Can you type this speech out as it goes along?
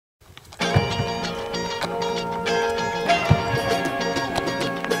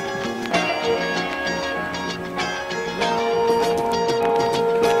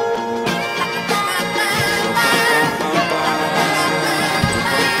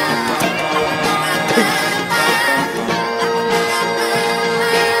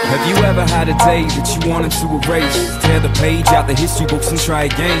ever had a day that you wanted to erase? Tear the page out the history books and try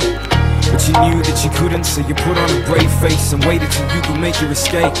again, but you knew that you couldn't, so you put on a brave face and waited till you could make your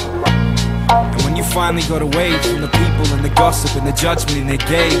escape. And when you finally got away from the people and the gossip and the judgment in their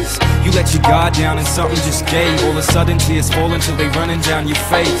gaze, you let your guard down and something just gave. All of a sudden tears fall until they running down your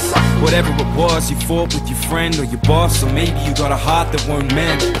face. Whatever it was, you fought with your friend or your boss, or maybe you got a heart that won't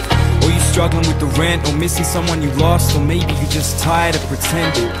mend, or you struggling with the rent, or missing someone you lost, or maybe you're just tired of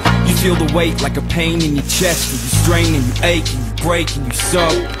pretending. You feel the weight like a pain in your chest, and you strain and you ache and you break and you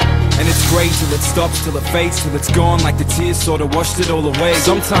sob. And it's great till it stops, till it fades, till it's gone, like the tears sorta washed it all away.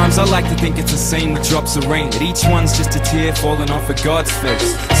 Sometimes I like to think it's the same with drops of rain, that each one's just a tear falling off of God's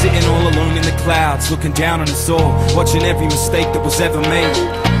face. Sitting all alone in the clouds, looking down on us all, watching every mistake that was ever made,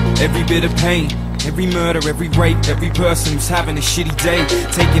 every bit of pain, every murder, every rape, every person who's having a shitty day,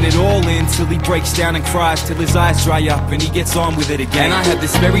 taking it all in till he breaks down and cries, till his eyes dry up and he gets on with it again. And I had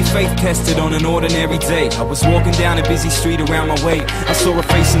this very faith tested on an ordinary day. I was walking down a busy street around my way. I saw a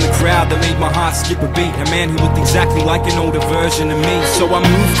face in the crowd that made my heart skip a beat, a man who looked exactly like an older version of me. So I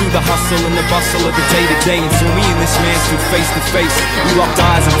moved through the hustle and the bustle of the day-to-day, until me and this man stood face to face. We locked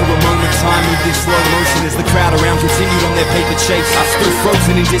eyes and for a moment time moved in slow motion as the crowd around continued on their paper chase. I stood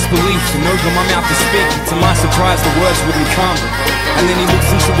frozen in disbelief and opened my mouth to speak. To my surprise, the words wouldn't come. And then he looks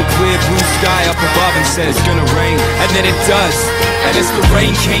into the clear blue sky up above and says, "It's gonna rain." And then it does. And as the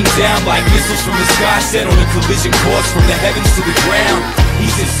rain came down like missiles from the sky, set on a collision course from the heavens to the ground,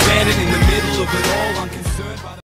 he's just standing in the middle of it all.